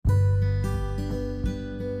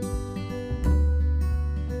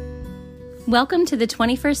Welcome to the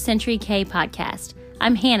 21st Century K podcast.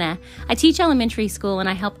 I'm Hannah. I teach elementary school and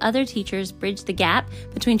I help other teachers bridge the gap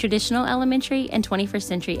between traditional elementary and 21st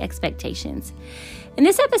century expectations. In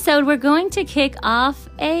this episode, we're going to kick off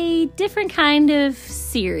a different kind of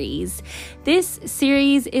series. This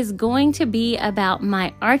series is going to be about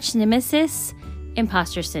my arch nemesis,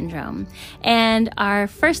 imposter syndrome. And our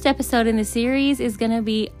first episode in the series is going to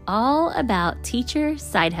be all about teacher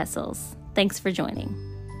side hustles. Thanks for joining.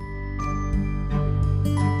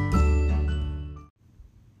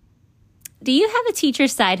 Do you have a teacher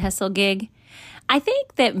side hustle gig? I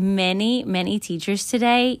think that many teachers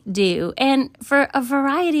today do, and for a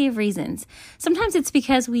variety of reasons. Sometimes it's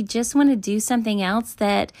because we just want to do something else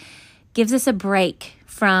that gives us a break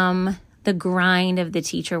from the grind of the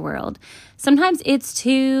teacher world. Sometimes it's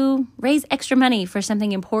to raise extra money for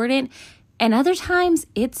something important, and other times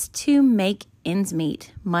it's to make ends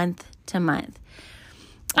meet month to month.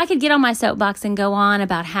 I could get on my soapbox and go on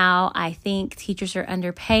about how I think teachers are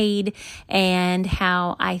underpaid and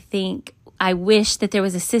how I wish that there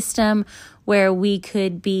was a system where we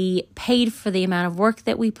could be paid for the amount of work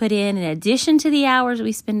that we put in addition to the hours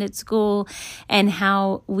we spend at school, and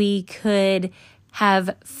how we could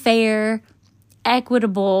have fair,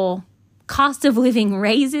 equitable cost of living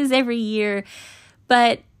raises every year.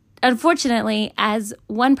 But unfortunately, as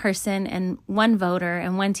one person and one voter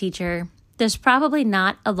and one teacher, there's probably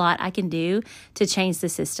not a lot I can do to change the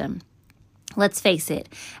system. Let's face it,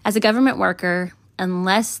 as a government worker,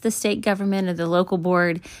 unless the state government or the local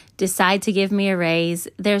board decide to give me a raise,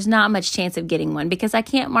 there's not much chance of getting one because I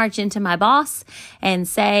can't march into my boss and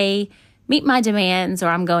say, meet my demands or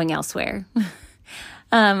I'm going elsewhere.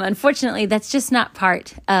 Unfortunately, that's just not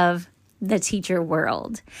part of the teacher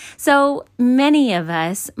world. So many of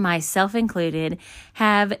us, myself included,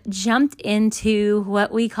 have jumped into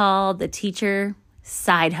what we call the teacher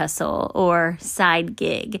side hustle or side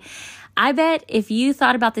gig. I bet if you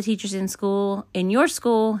thought about the teachers in your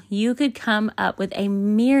school, you could come up with a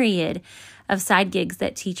myriad of side gigs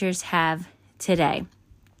that teachers have today.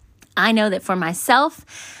 I know that for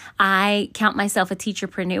myself, I count myself a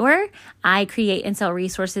teacherpreneur. I create and sell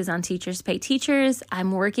resources on Teachers Pay Teachers.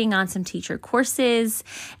 I'm working on some teacher courses.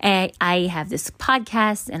 I have this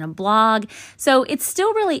podcast and a blog. So it's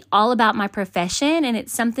still really all about my profession, and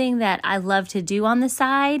it's something that I love to do on the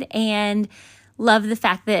side and love the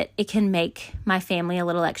fact that it can make my family a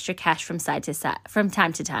little extra cash from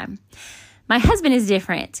time to time. My husband is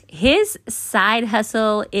different. His side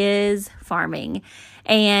hustle is farming,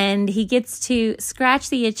 and he gets to scratch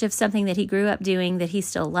the itch of something that he grew up doing that he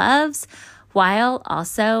still loves, while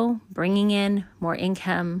also bringing in more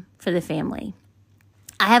income for the family.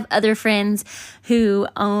 I have other friends who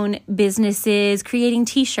own businesses creating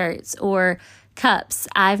t-shirts or cups.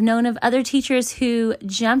 I've known of other teachers who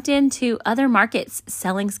jumped into other markets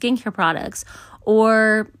selling skincare products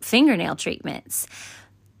or fingernail treatments.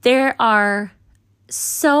 There are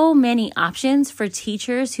so many options for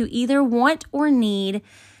teachers who either want or need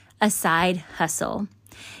a side hustle.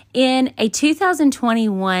 In a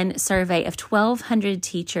 2021 survey of 1,200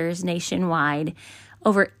 teachers nationwide,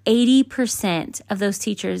 over 80% of those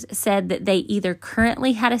teachers said that they either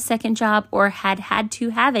currently had a second job or had to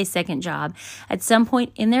have a second job at some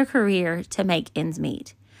point in their career to make ends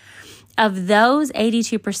meet. Of those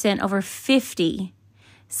 82%, over 50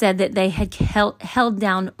 said that they had held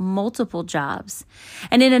down multiple jobs.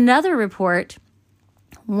 And in another report,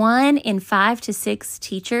 1 in 5 to 6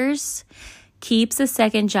 teachers keeps a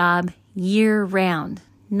second job year-round,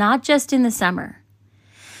 not just in the summer.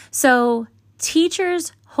 So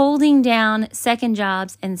teachers holding down second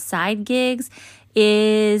jobs and side gigs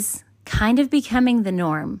is kind of becoming the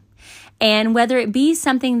norm. And whether it be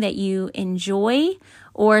something that you enjoy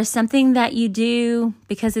or something that you do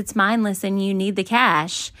because it's mindless and you need the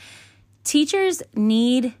cash, teachers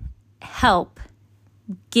need help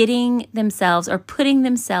getting themselves or putting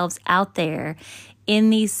themselves out there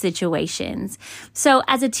in these situations. So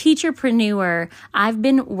as a teacherpreneur, I've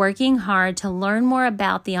been working hard to learn more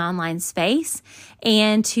about the online space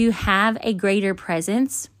and to have a greater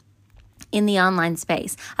presence in the online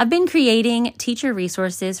space. I've been creating teacher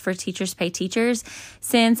resources for Teachers Pay Teachers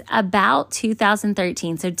since about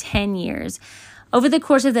 2013, so 10 years. Over the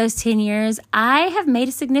course of those 10 years, I have made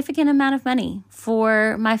a significant amount of money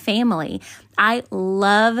for my family. I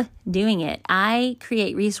love doing it. I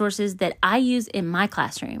create resources that I use in my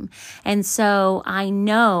classroom, and so I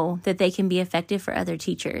know that they can be effective for other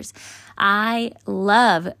teachers. I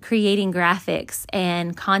love creating graphics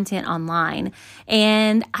and content online,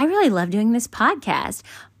 and I really love doing this podcast.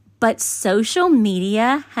 But social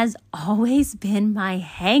media has always been my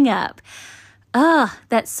hang up.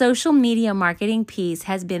 that social media marketing piece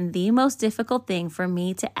has been the most difficult thing for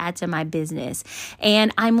me to add to my business.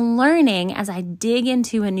 And I'm learning as I dig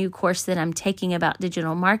into a new course that I'm taking about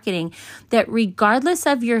digital marketing that regardless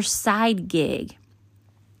of your side gig,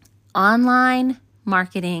 online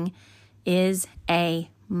marketing is a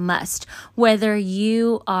must. Whether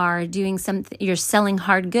you are doing something, you're selling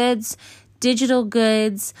hard goods, digital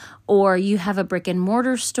goods, or you have a brick and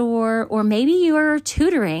mortar store, or maybe you're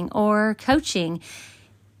tutoring or coaching,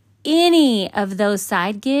 any of those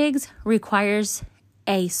side gigs requires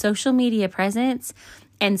a social media presence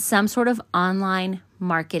and some sort of online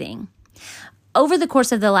marketing. Over the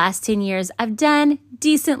course of the last 10 years, I've done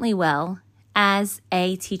decently well as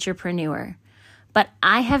a teacherpreneur, but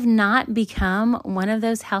I have not become one of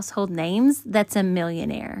those household names that's a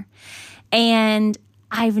millionaire. And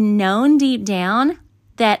I've known deep down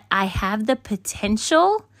that I have the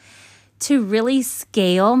potential to really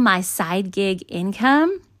scale my side gig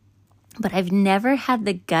income, but I've never had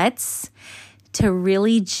the guts to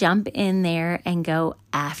really jump in there and go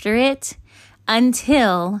after it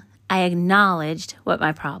until I acknowledged what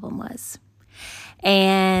my problem was.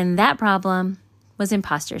 And that problem was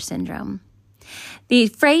imposter syndrome. The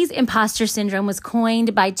phrase imposter syndrome was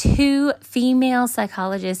coined by two female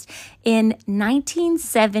psychologists in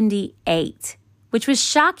 1978, which was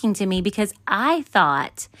shocking to me because I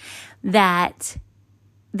thought that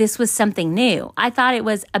this was something new. I thought it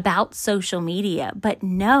was about social media, but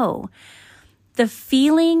no. The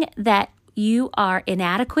feeling that you are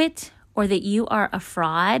inadequate or that you are a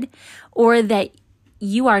fraud or that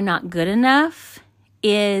you are not good enough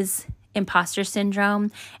is imposter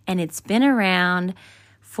syndrome, and it's been around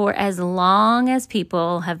for as long as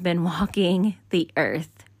people have been walking the earth.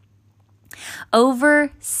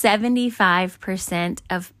 Over 75%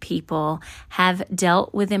 of people have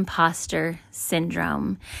dealt with imposter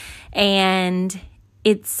syndrome, and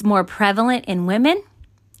it's more prevalent in women,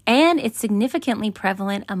 and it's significantly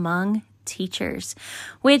prevalent among teachers,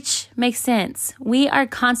 which makes sense. We are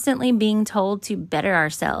constantly being told to better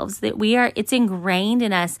ourselves, that it's ingrained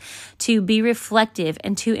in us to be reflective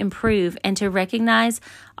and to improve and to recognize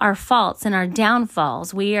our faults and our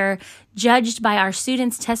downfalls. We are judged by our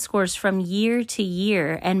students' test scores from year to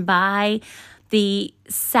year and by the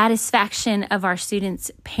satisfaction of our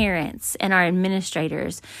students' parents and our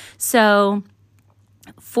administrators. So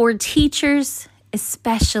for teachers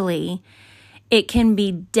especially, it can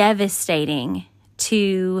be devastating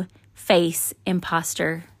to face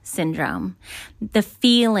imposter syndrome. The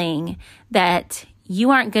feeling that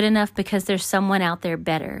you aren't good enough because there's someone out there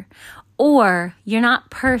better, or you're not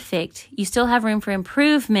perfect, you still have room for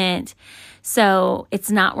improvement, so it's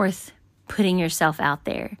not worth putting yourself out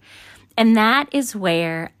there. And that is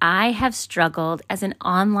where I have struggled as an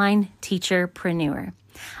online teacherpreneur.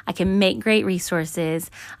 I can make great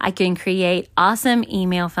resources. I can create awesome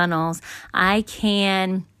email funnels. I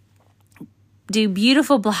can do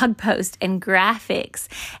beautiful blog posts and graphics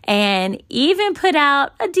and even put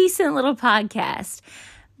out a decent little podcast.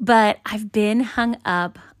 But I've been hung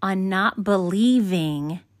up on not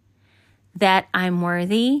believing that I'm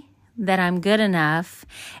worthy, that I'm good enough,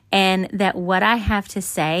 and that what I have to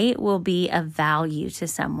say will be of value to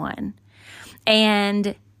someone.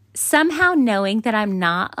 And somehow knowing that I'm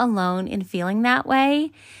not alone in feeling that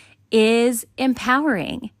way is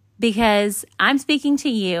empowering, because I'm speaking to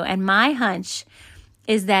you and my hunch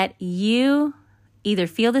is that you either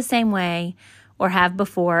feel the same way or have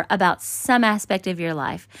before about some aspect of your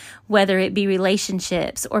life, whether it be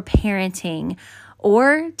relationships or parenting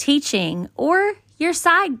or teaching or your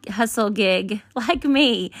side hustle gig like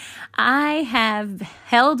me. I have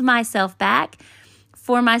held myself back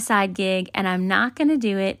for my side gig, and I'm not going to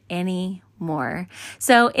do it anymore.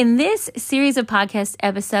 So in this series of podcast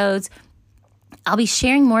episodes, I'll be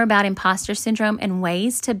sharing more about imposter syndrome and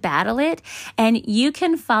ways to battle it. And you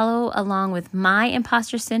can follow along with my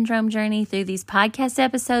imposter syndrome journey through these podcast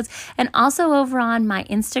episodes and also over on my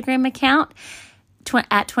Instagram account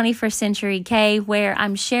at 21st Century K, where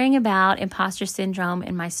I'm sharing about imposter syndrome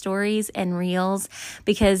in my stories and reels,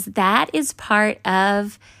 because that is part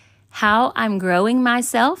of how I'm growing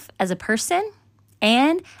myself as a person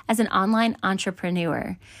and as an online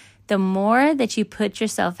entrepreneur. The more that you put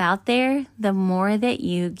yourself out there, the more that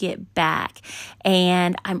you get back.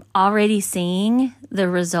 And I'm already seeing the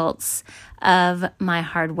results of my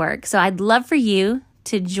hard work. So I'd love for you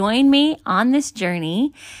to join me on this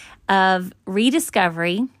journey of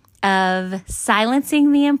rediscovery, of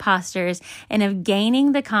silencing the imposters, and of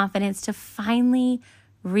gaining the confidence to finally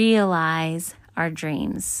realize our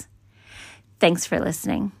dreams. Thanks for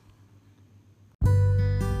listening.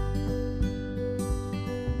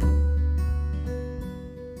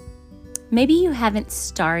 Maybe you haven't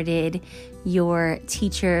started your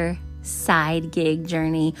teacher side gig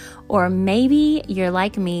journey, or maybe you're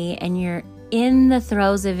like me and you're in the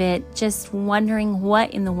throes of it, just wondering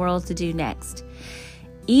what in the world to do next.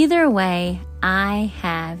 Either way, I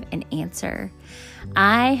have an answer.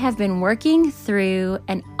 I have been working through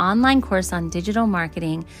an online course on digital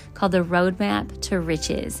marketing called The Roadmap to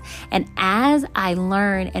Riches. And as I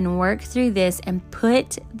learn and work through this and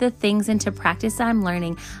put the things into practice I'm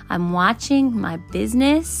learning, I'm watching my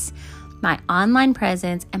business, my online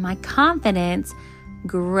presence, and my confidence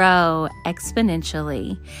grow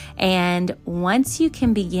exponentially. And once you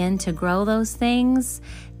can begin to grow those things,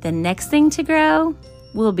 the next thing to grow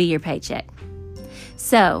will be your paycheck.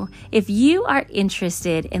 So if you are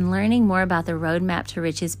interested in learning more about the Roadmap to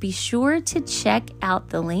Riches, be sure to check out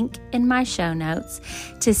the link in my show notes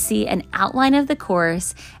to see an outline of the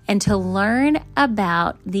course and to learn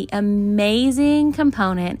about the amazing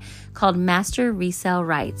component called Master Resale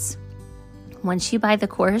Rights. Once you buy the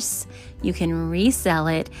course, you can resell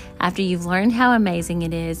it after you've learned how amazing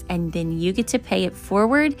it is, and then you get to pay it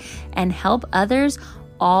forward and help others,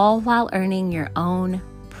 all while earning your own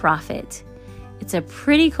profit. It's a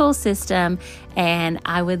pretty cool system, and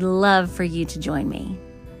I would love for you to join me.